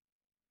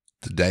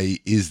Today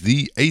is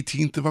the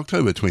 18th of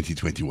October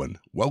 2021.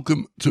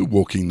 Welcome to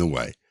Walking the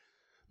Way.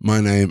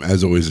 My name,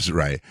 as always, is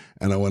Ray,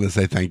 and I want to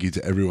say thank you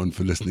to everyone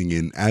for listening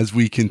in as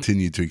we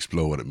continue to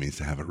explore what it means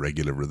to have a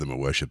regular rhythm of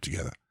worship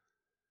together.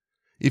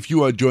 If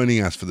you are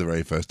joining us for the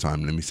very first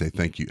time, let me say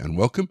thank you and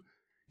welcome.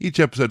 Each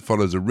episode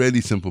follows a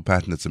really simple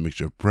pattern. It's a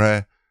mixture of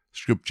prayer,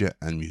 scripture,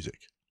 and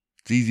music.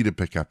 It's easy to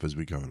pick up as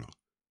we go along.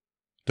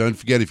 Don't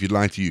forget, if you'd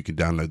like to, you can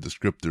download the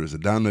script. There is a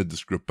download the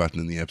script button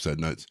in the episode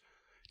notes.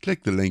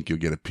 Click the link, you'll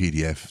get a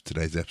PDF of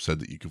today's episode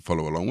that you can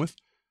follow along with.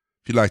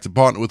 If you'd like to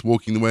partner with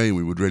Walking the Way,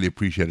 we would really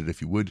appreciate it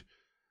if you would.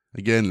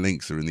 Again,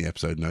 links are in the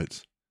episode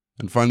notes.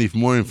 And finally, for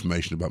more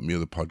information about me or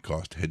the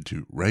podcast, head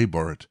to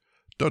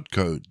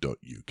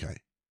rayborrett.co.uk.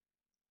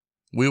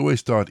 We always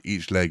start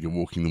each leg of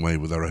Walking the Way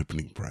with our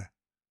opening prayer.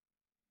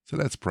 So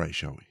let's pray,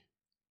 shall we?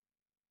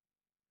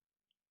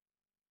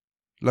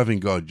 Loving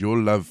God, your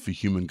love for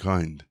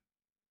humankind,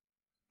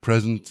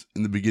 present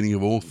in the beginning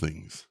of all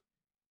things,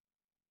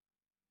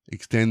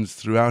 extends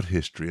throughout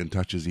history and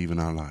touches even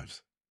our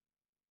lives.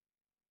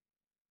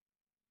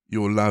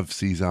 Your love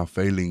sees our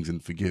failings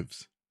and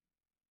forgives.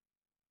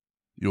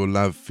 Your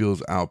love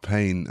feels our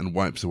pain and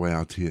wipes away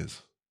our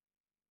tears.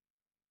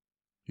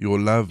 Your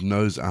love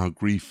knows our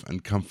grief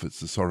and comforts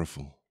the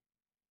sorrowful.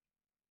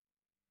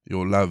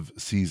 Your love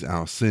sees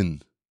our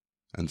sin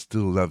and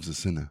still loves a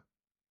sinner.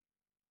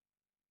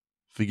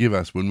 Forgive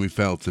us when we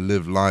fail to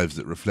live lives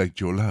that reflect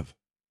your love.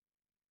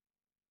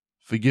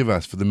 Forgive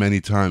us for the many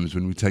times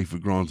when we take for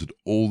granted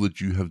all that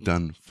you have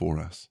done for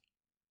us.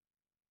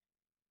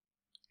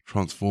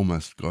 Transform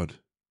us, God,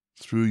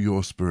 through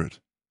your Spirit,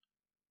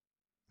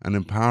 and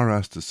empower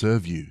us to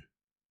serve you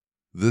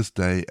this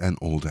day and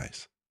all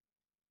days.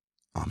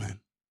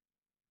 Amen.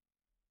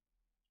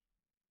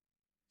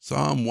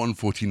 Psalm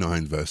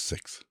 149, verse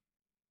 6.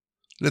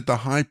 Let the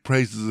high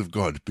praises of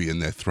God be in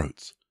their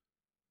throats,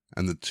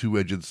 and the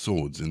two-edged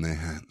swords in their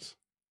hands.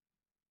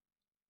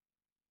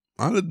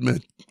 I'll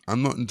admit,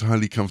 I'm not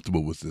entirely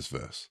comfortable with this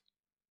verse.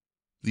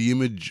 The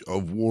image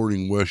of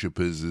warring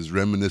worshippers is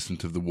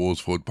reminiscent of the wars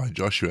fought by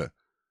Joshua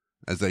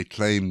as they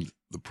claimed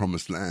the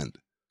Promised Land,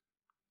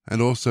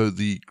 and also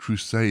the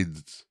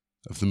Crusades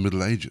of the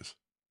Middle Ages.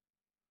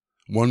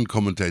 One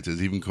commentator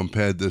has even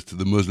compared this to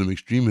the Muslim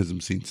extremism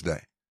seen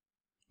today.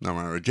 Now,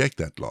 I reject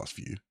that last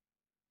view,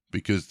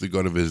 because the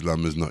God of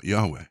Islam is not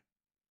Yahweh.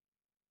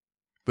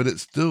 But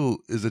it still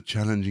is a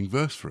challenging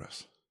verse for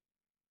us.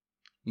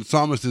 The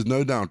psalmist is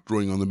no doubt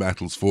drawing on the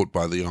battles fought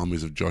by the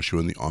armies of Joshua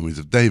and the armies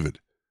of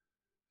David,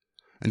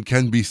 and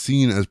can be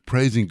seen as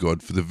praising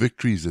God for the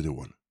victories that he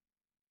won.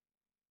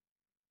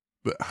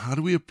 But how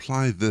do we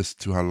apply this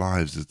to our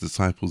lives as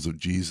disciples of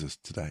Jesus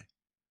today?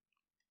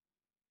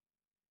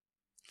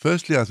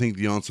 Firstly, I think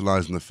the answer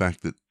lies in the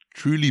fact that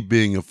truly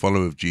being a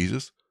follower of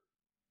Jesus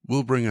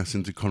will bring us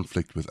into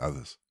conflict with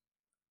others.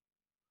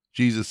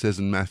 Jesus says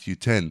in Matthew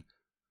 10,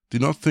 "Do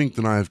not think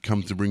that I have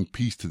come to bring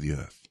peace to the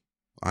earth.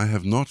 I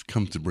have not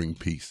come to bring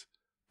peace,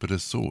 but a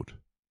sword."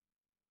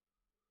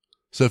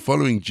 So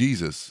following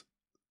Jesus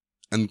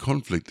and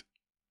conflict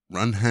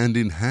run hand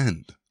in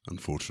hand,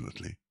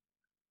 unfortunately.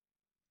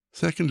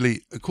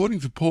 Secondly,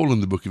 according to Paul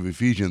in the book of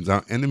Ephesians,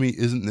 our enemy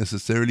isn't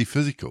necessarily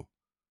physical.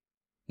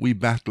 We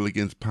battle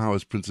against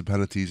powers,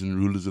 principalities, and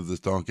rulers of this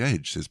dark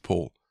age, says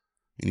Paul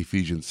in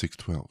Ephesians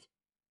 6:12.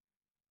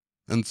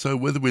 And so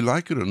whether we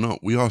like it or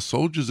not, we are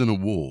soldiers in a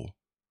war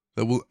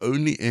that will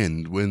only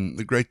end when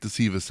the great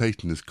deceiver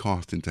Satan is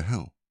cast into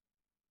hell.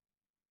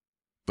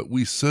 But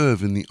we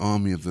serve in the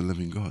army of the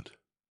living God.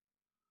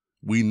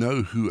 We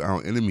know who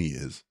our enemy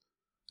is,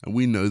 and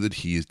we know that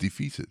he is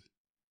defeated.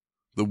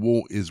 The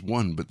war is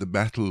won, but the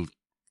battle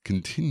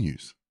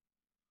continues.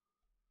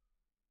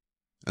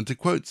 And to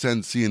quote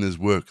Sansi in his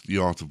work, The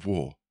Art of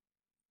War,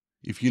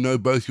 if you know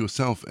both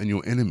yourself and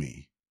your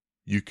enemy,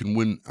 you can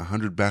win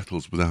 100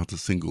 battles without a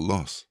single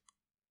loss.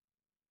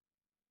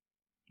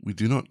 We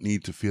do not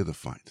need to fear the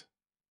fight.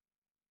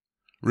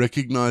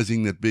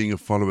 Recognizing that being a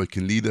follower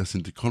can lead us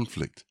into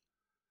conflict,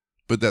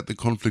 but that the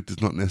conflict is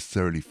not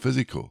necessarily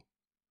physical,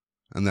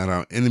 and that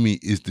our enemy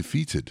is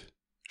defeated,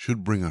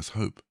 should bring us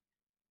hope.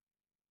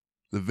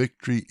 The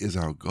victory is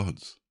our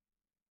God's.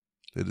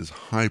 Let his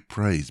high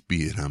praise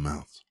be in our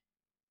mouths.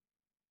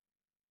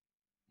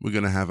 We're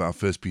going to have our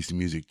first piece of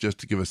music just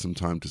to give us some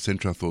time to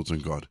center our thoughts on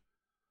God,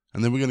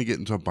 and then we're going to get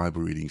into our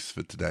Bible readings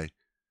for today.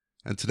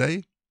 And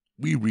today,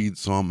 we read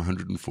Psalm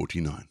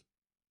 149.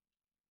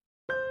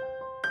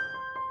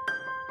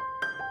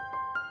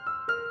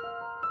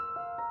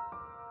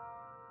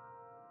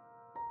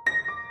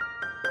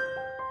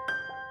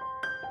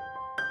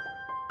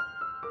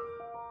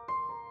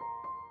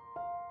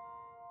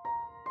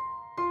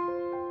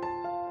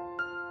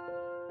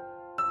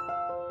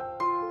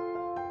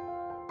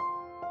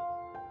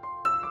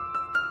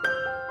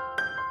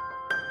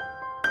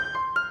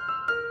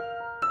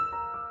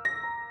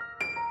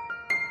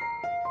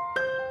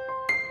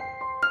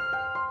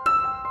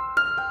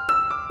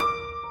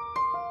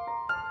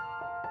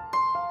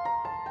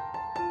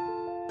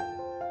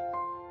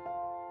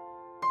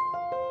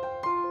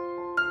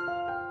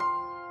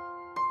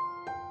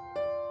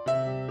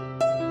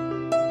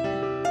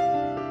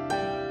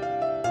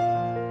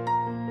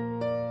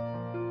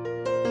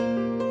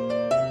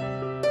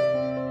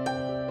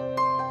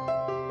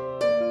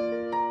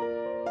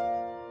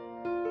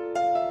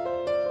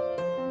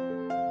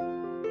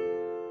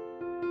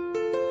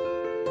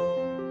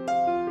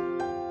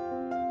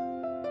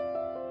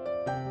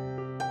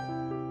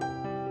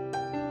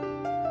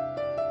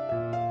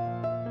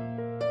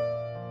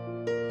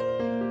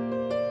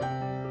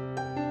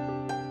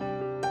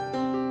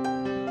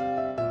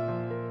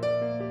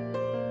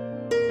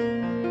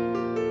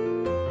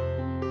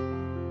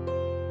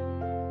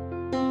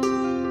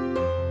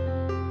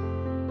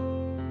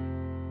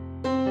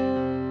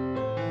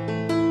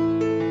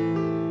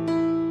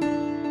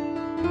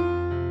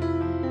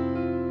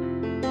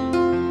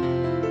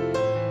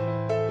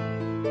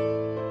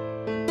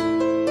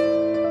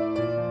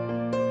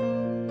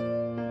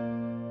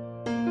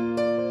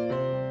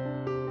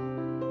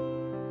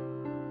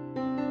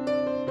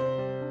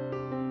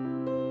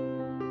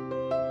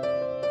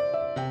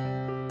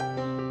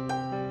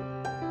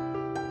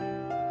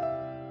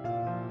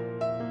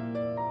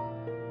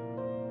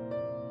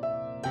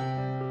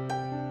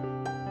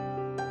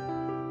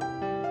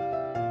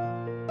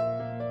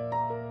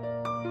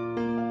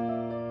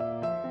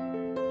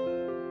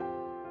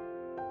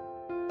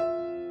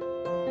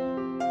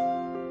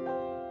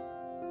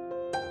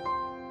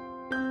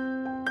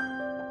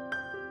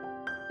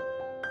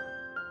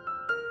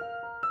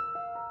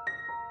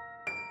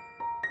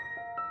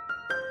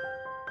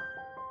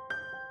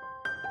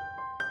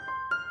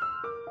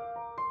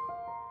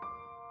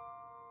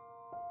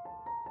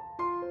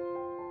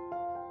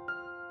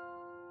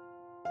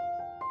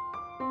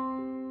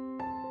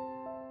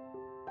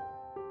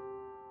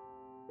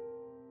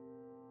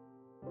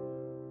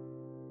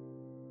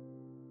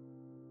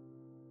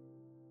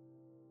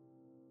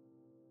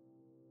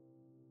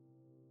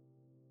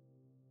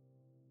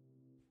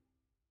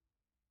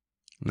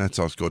 Let's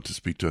ask God to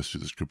speak to us through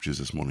the scriptures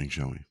this morning,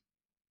 shall we?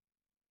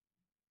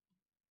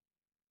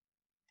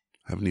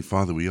 Heavenly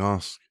Father, we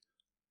ask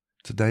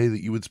today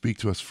that you would speak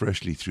to us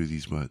freshly through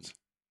these words,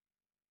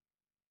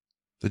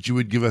 that you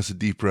would give us a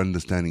deeper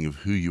understanding of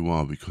who you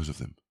are because of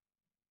them,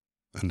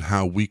 and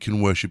how we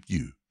can worship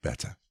you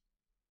better.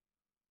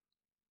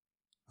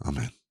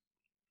 Amen.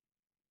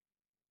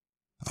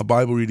 Our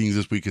Bible readings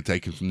this week are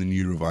taken from the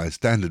New Revised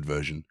Standard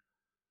Version,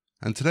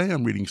 and today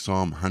I'm reading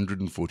Psalm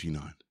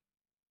 149.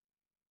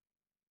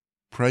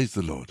 Praise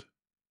the Lord.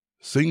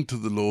 Sing to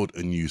the Lord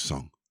a new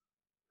song,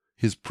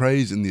 his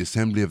praise in the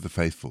assembly of the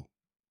faithful.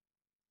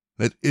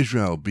 Let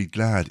Israel be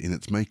glad in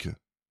its Maker.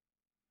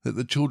 Let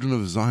the children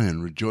of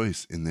Zion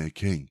rejoice in their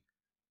King.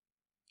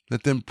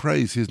 Let them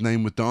praise his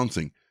name with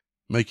dancing,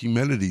 making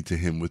melody to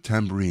him with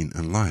tambourine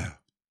and lyre.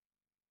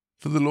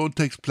 For the Lord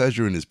takes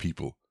pleasure in his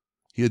people.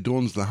 He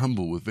adorns the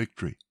humble with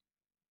victory.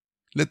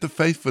 Let the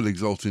faithful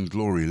exult in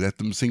glory. Let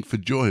them sing for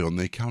joy on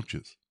their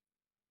couches.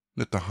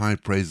 Let the high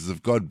praises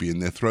of God be in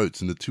their throats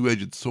and a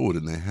two-edged sword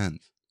in their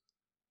hands,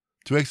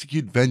 to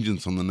execute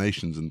vengeance on the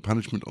nations and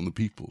punishment on the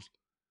peoples,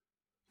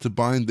 to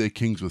bind their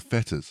kings with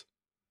fetters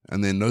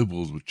and their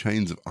nobles with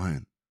chains of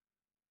iron,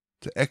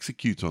 to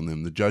execute on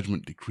them the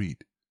judgment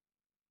decreed.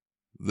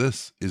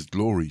 This is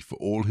glory for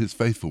all his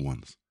faithful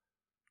ones.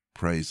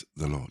 Praise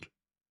the Lord.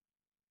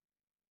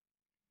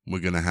 We're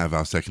going to have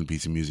our second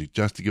piece of music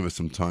just to give us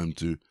some time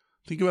to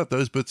think about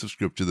those bits of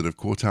scripture that have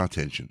caught our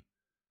attention.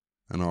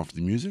 And after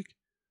the music,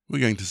 we're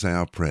going to say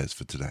our prayers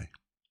for today.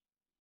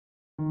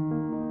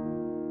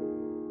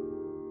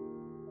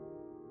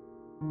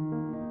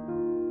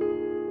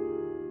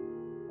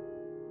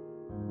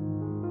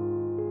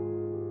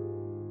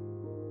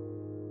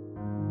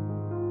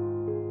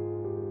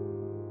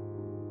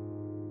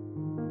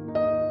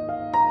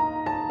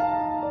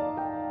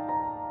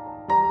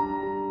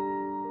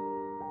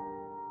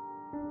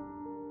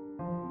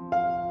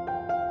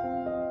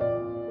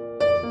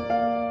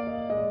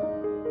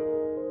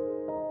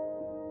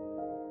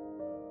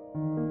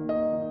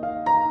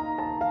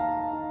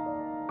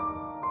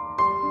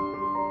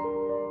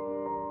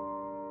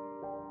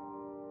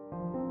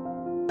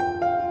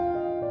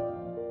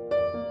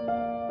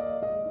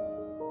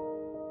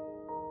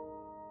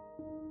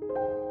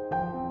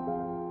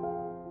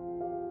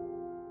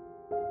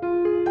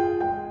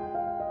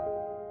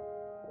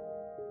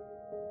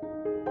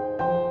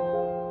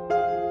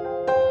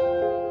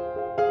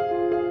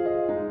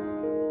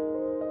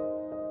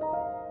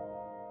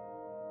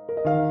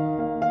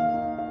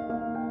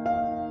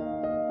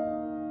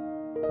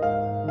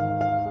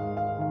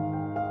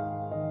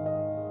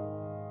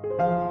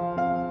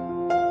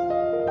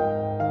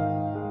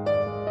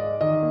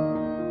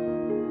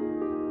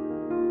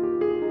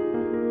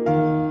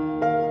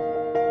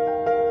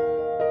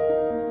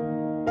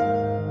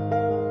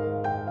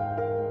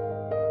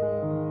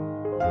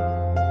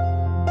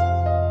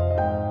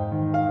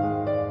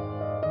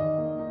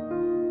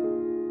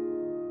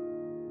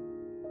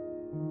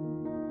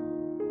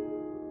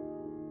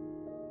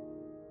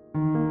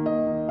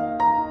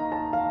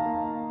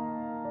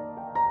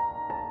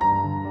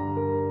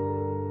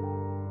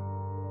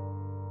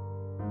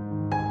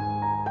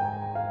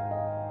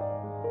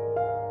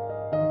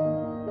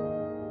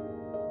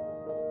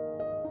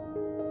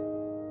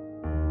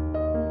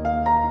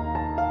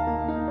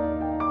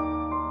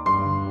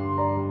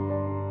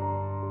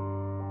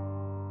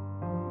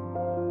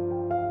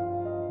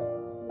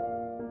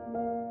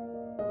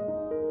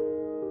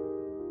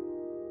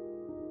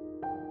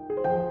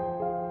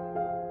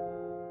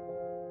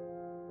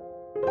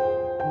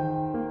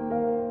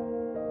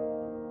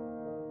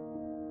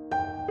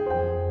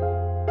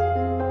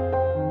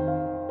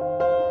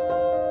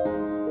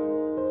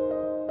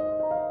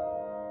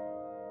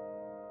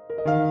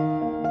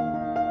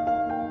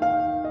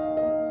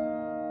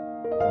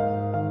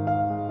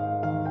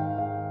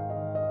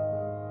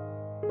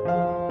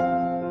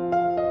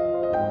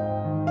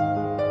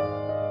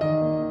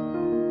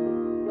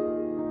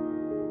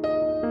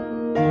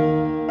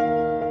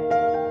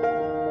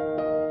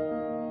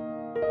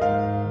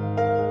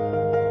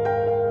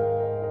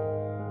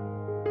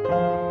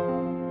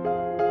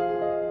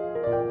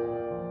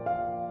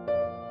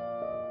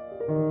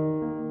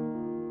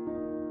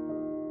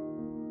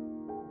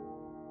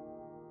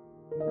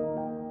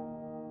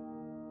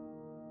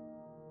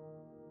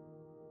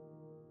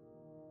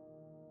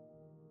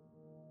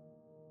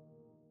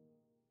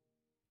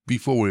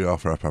 Before we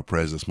offer up our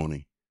prayers this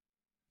morning,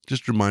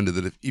 just a reminder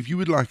that if you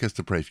would like us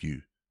to pray for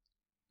you,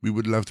 we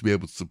would love to be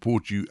able to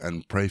support you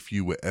and pray for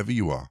you wherever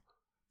you are.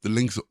 The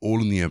links are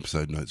all in the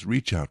episode notes.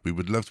 Reach out. We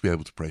would love to be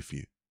able to pray for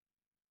you.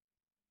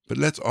 But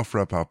let's offer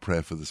up our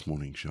prayer for this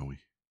morning, shall we?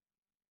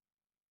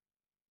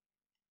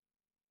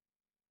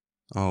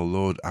 Oh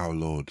Lord, our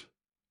Lord,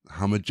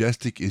 how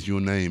majestic is your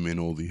name in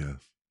all the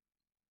earth.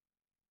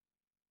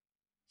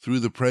 Through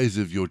the praise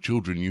of your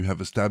children, you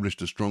have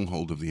established a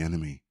stronghold of the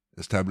enemy,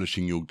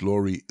 establishing your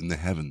glory in the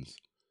heavens.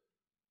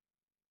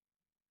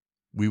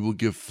 We will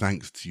give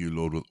thanks to you,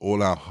 Lord, with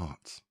all our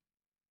hearts.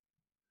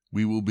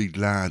 We will be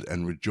glad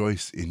and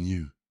rejoice in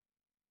you.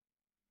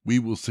 We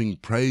will sing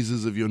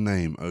praises of your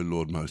name, O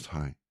Lord Most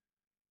High,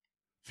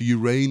 for you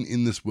reign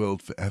in this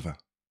world forever.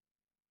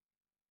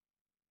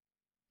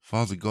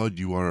 Father God,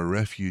 you are a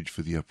refuge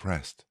for the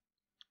oppressed,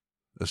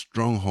 a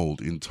stronghold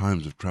in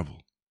times of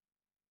trouble.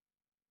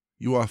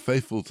 You are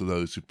faithful to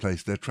those who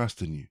place their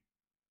trust in you.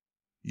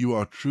 You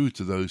are true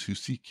to those who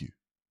seek you.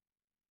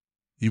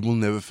 You will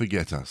never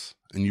forget us,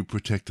 and you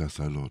protect us,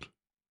 O Lord.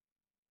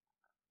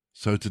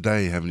 So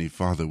today, Heavenly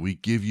Father, we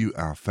give you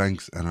our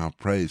thanks and our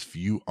praise, for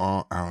you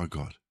are our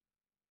God.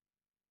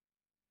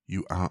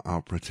 You are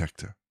our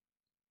protector.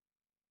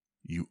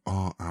 You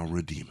are our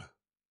Redeemer.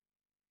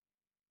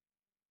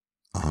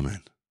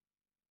 Amen.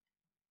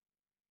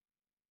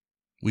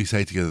 We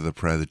say together the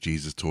prayer that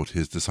Jesus taught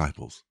his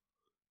disciples.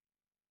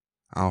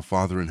 Our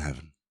Father in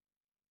heaven,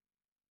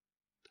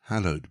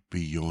 hallowed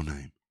be your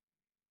name.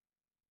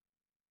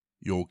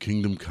 Your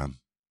kingdom come.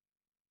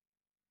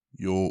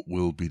 Your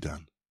will be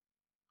done,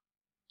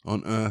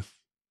 on earth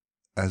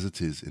as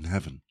it is in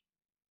heaven.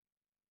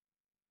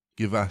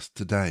 Give us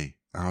today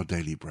our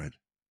daily bread.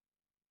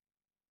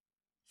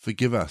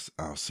 Forgive us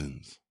our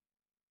sins,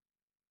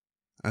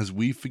 as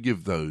we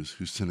forgive those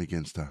who sin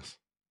against us.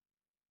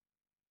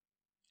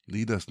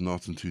 Lead us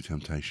not into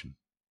temptation,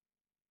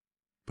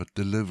 but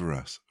deliver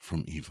us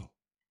from evil.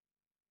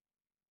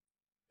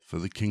 For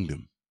the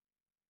kingdom,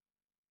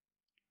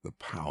 the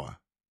power,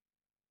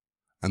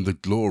 and the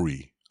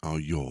glory are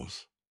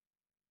yours,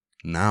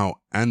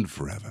 now and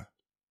forever.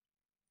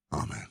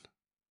 Amen.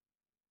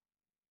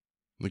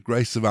 The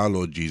grace of our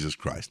Lord Jesus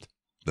Christ,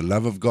 the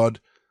love of God,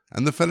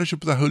 and the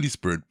fellowship of the Holy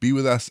Spirit be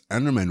with us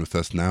and remain with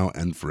us now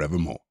and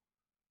forevermore.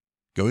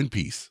 Go in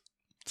peace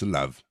to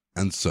love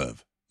and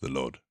serve the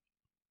Lord.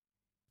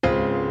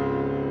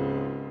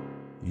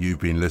 You've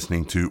been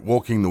listening to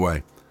Walking the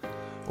Way.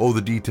 All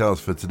the details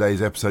for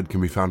today's episode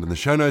can be found in the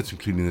show notes,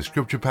 including the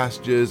scripture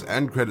passages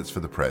and credits for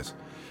the press.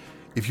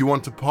 If you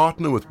want to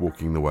partner with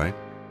Walking the Way,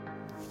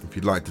 if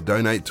you'd like to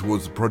donate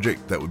towards the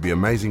project, that would be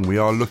amazing. We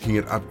are looking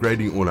at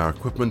upgrading all our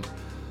equipment,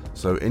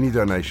 so any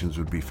donations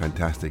would be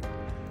fantastic.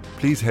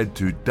 Please head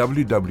to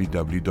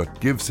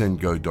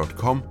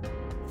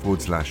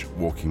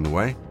www.givesendgo.com/Walking the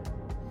Way.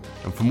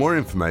 And for more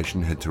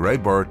information, head to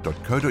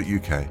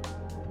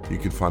rayborrett.co.uk. You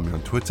can find me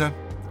on Twitter,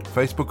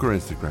 Facebook or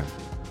Instagram.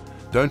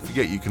 Don't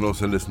forget you can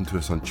also listen to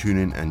us on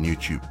TuneIn and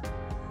YouTube.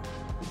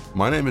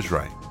 My name is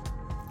Ray,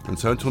 and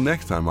so until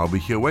next time I'll be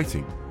here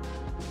waiting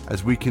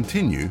as we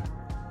continue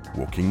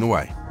walking the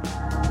way.